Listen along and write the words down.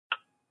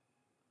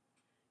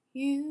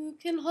You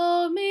can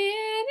hold me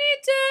any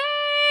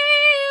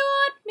day,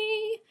 want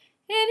me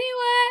any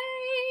way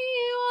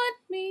you want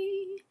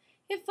me,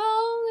 if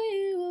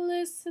only you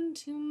listen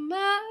to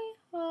my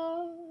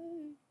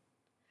heart.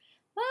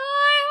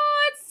 My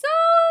heart's so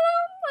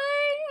lonely,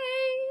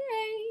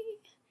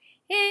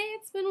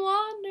 it's been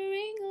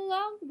wandering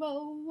along the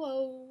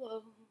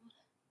road,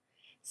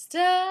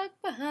 stuck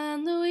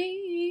behind the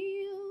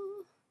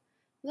wheel,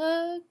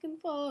 looking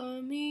for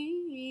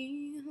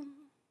me.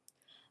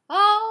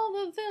 All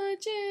the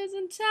villages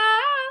and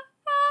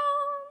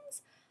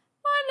towns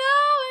are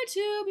nowhere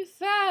to be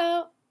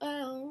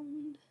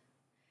found.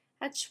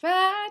 I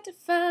tried to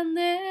find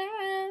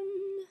them,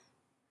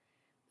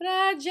 but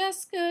I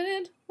just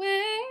couldn't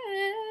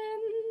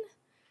win.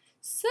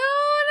 So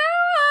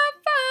now I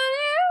found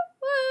you.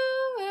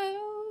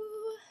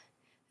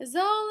 There's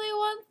only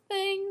one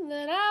thing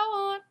that I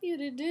want you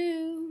to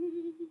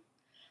do.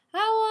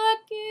 I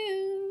want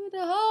you to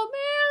hold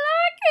me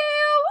like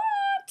you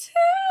want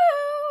to.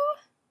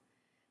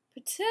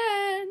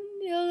 Pretend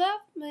you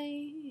love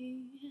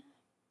me.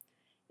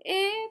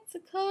 It's a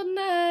cold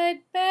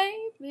night,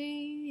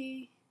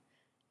 baby,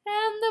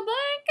 and the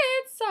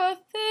blankets are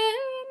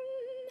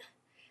thin.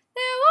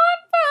 They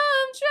won't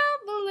from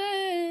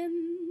troubling,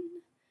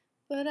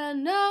 but I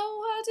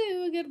know how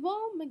to get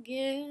warm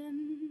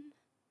again.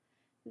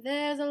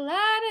 There's a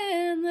light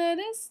in the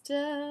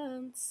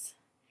distance.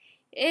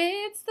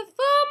 It's the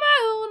full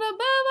moon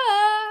above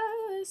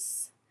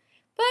us,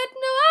 but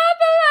no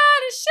other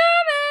light is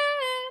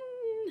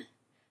shining.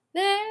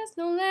 There's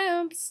no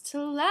lamps to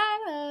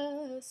light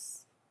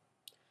us.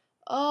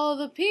 All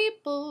the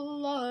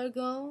people are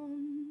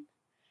gone,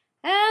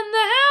 and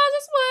the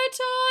houses were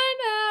torn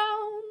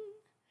down,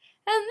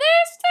 and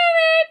this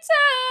tiny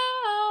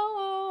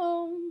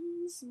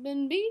town's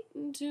been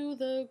beaten to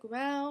the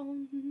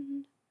ground.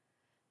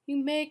 You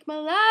make my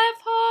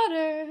life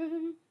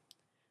harder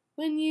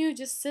when you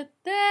just sit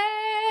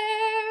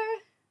there,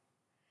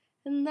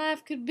 and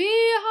life could be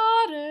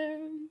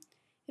harder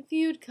if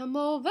you'd come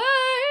over here.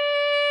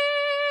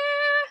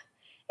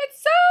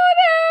 It's so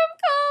damn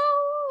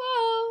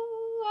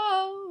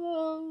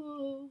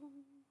cold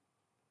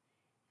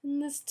in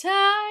this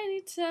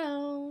tiny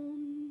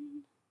town.